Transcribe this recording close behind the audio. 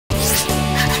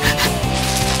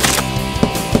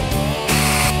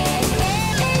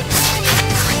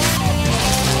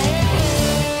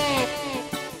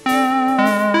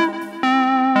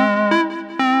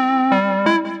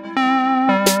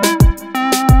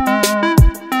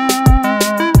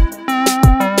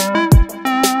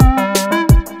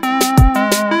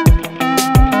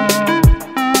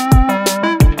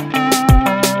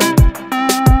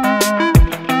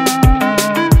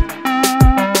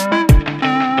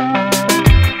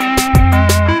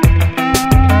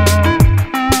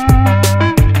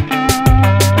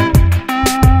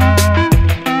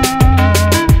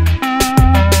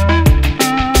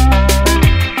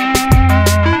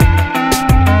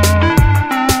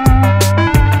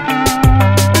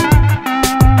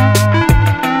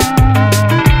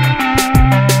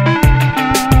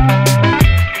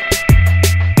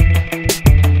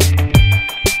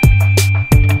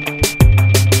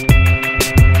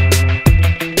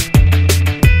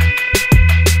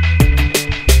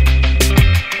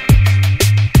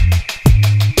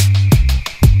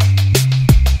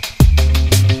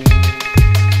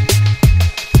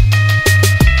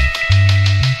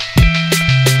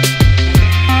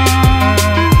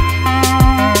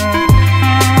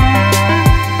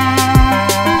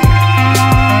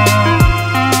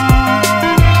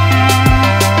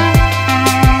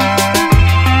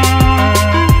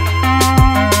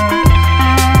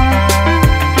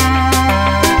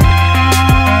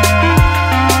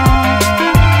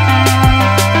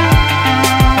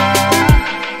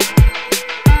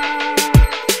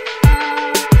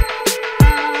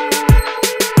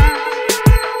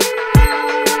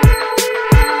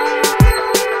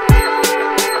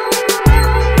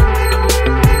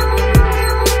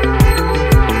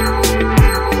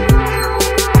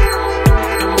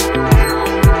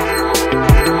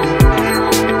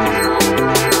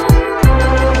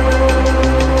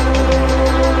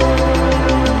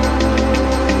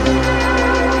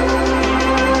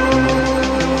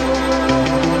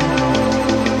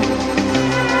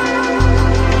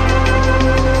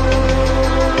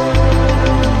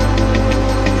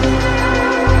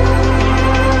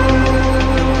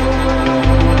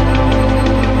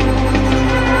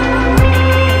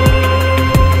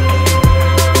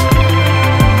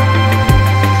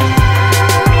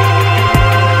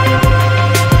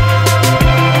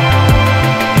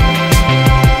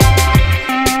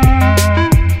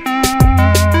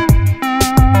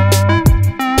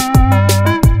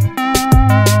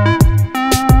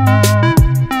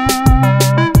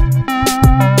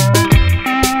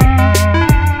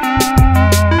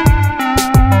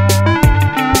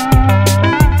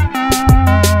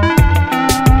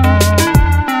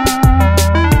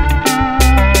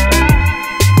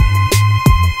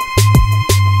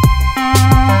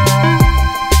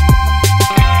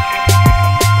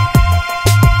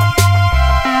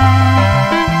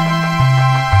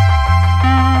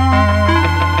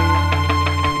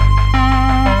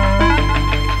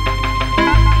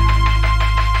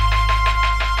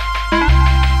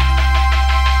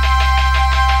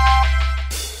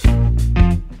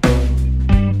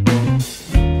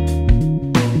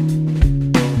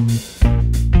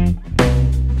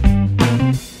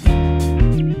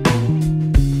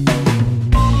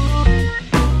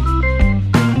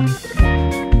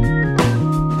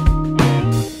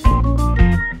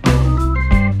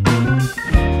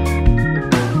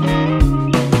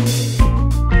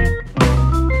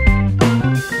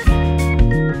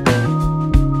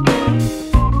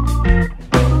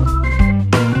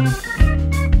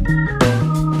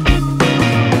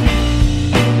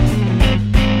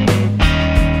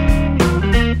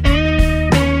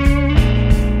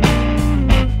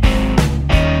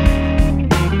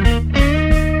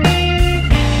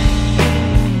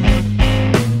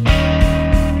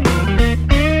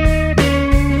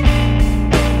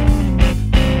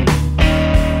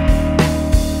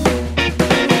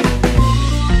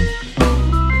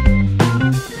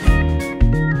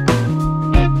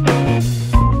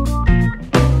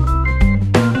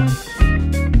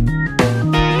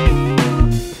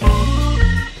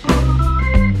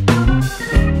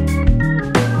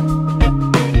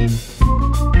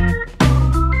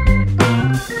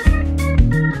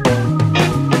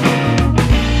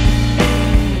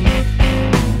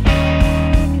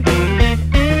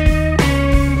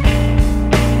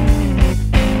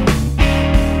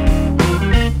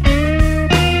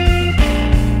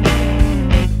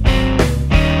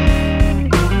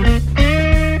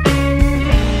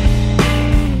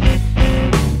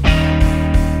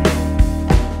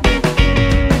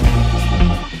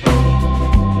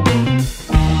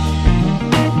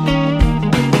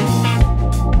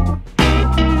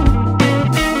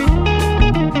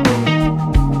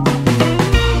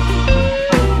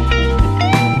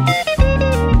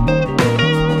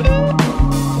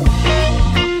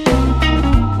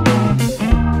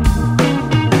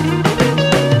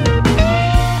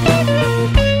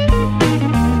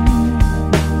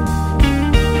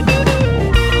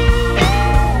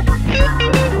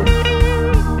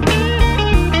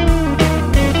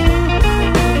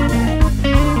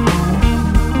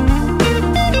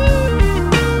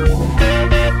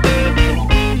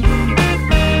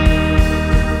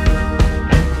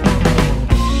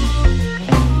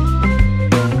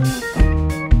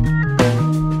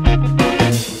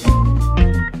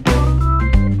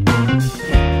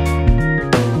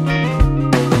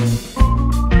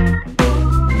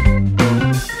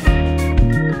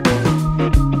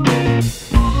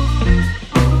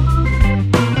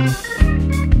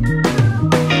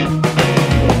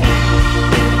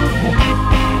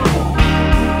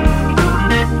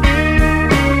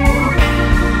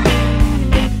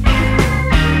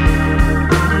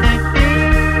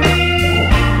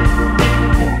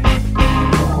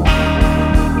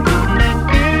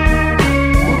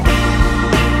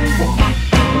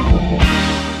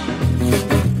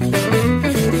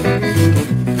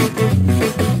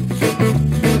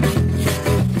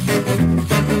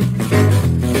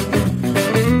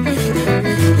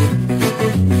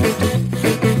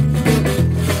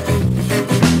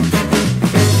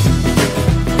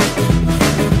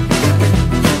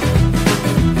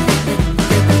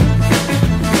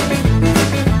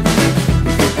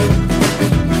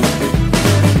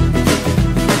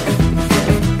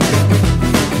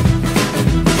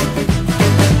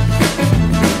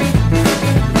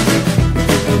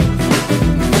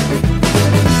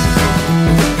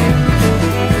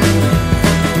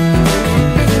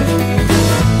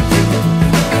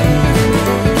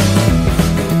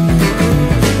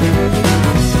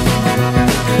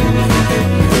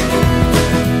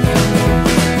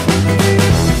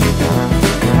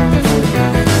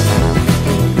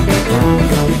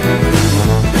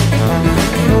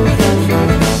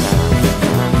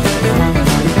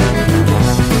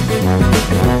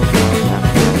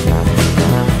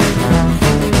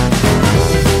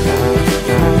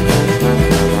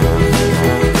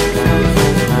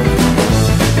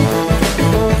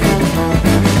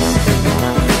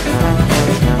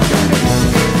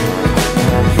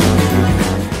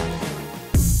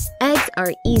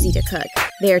are easy to cook.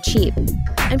 They are cheap.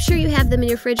 I'm sure you have them in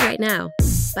your fridge right now.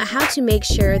 But how to make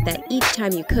sure that each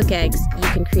time you cook eggs, you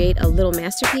can create a little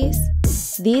masterpiece?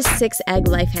 These 6 egg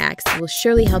life hacks will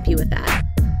surely help you with that.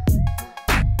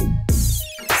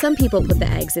 Some people put the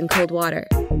eggs in cold water.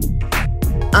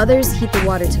 Others heat the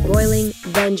water to boiling,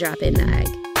 then drop in the egg.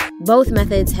 Both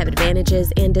methods have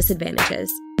advantages and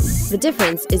disadvantages. The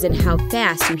difference is in how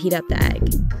fast you heat up the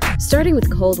egg. Starting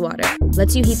with cold water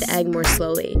lets you heat the egg more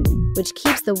slowly, which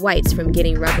keeps the whites from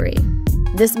getting rubbery.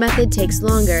 This method takes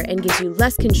longer and gives you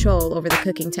less control over the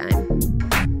cooking time.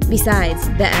 Besides,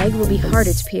 the egg will be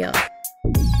harder to peel.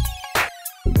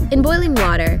 In boiling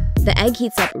water, the egg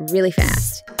heats up really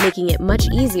fast, making it much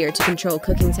easier to control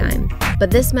cooking time.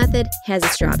 But this method has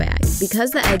a drawback.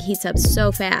 Because the egg heats up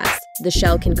so fast, the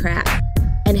shell can crack.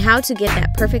 And how to get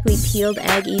that perfectly peeled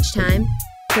egg each time?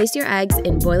 Place your eggs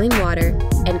in boiling water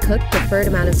and cook preferred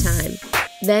amount of time.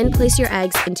 Then place your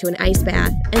eggs into an ice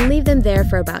bath and leave them there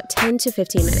for about 10 to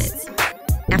 15 minutes.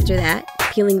 After that,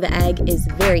 peeling the egg is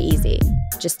very easy.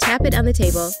 Just tap it on the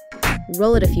table,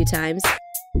 roll it a few times,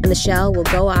 and the shell will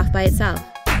go off by itself.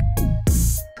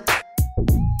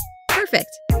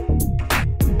 Perfect!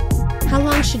 How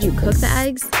long should you cook the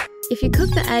eggs? If you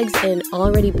cook the eggs in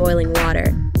already boiling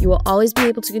water, you will always be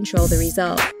able to control the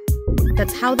result.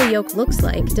 That's how the yolk looks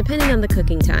like, depending on the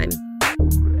cooking time.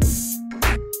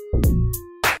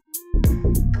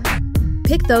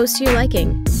 Pick those to your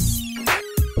liking.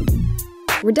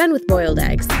 We're done with boiled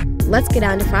eggs. Let's get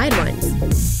on to fried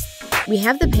ones. We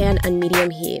have the pan on medium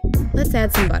heat. Let's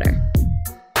add some butter.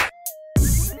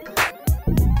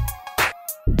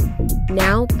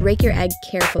 Now break your egg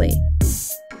carefully.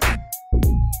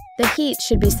 The heat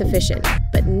should be sufficient,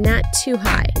 but not too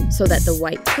high, so that the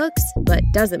white cooks but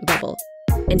doesn't bubble.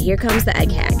 And here comes the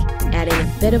egg hack, adding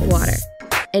a bit of water.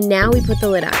 And now we put the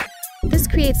lid on. This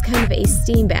creates kind of a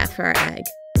steam bath for our egg,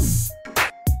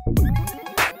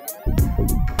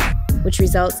 which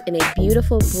results in a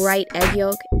beautiful bright egg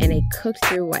yolk and a cooked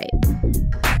through white.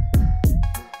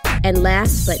 And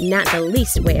last but not the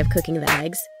least way of cooking the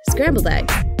eggs, scrambled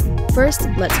eggs. First,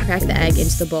 let's crack the egg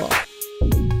into the bowl.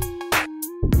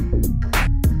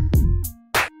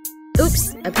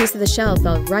 Oops, a piece of the shell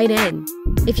fell right in.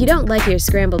 If you don't like your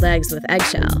scrambled eggs with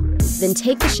eggshell, then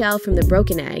take the shell from the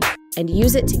broken egg and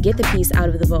use it to get the piece out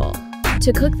of the bowl.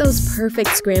 To cook those perfect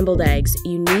scrambled eggs,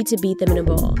 you need to beat them in a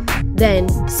bowl. Then,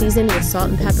 season with salt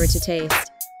and pepper to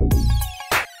taste.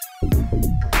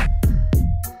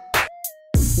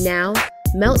 Now,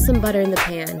 melt some butter in the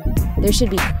pan. There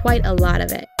should be quite a lot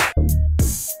of it.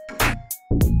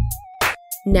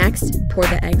 Next, pour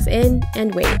the eggs in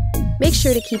and wait. Make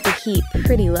sure to keep the heat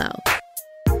pretty low.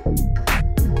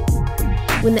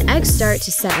 When the eggs start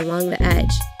to set along the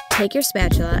edge, take your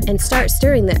spatula and start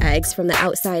stirring the eggs from the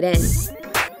outside in.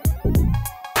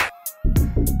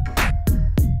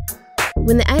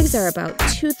 When the eggs are about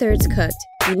 2/3 cooked,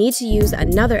 you need to use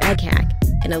another egg hack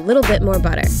and a little bit more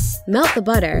butter. Melt the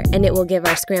butter and it will give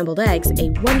our scrambled eggs a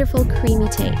wonderful creamy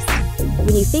taste.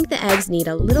 When you think the eggs need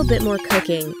a little bit more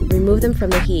cooking, remove them from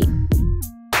the heat.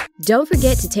 Don't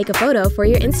forget to take a photo for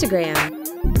your Instagram.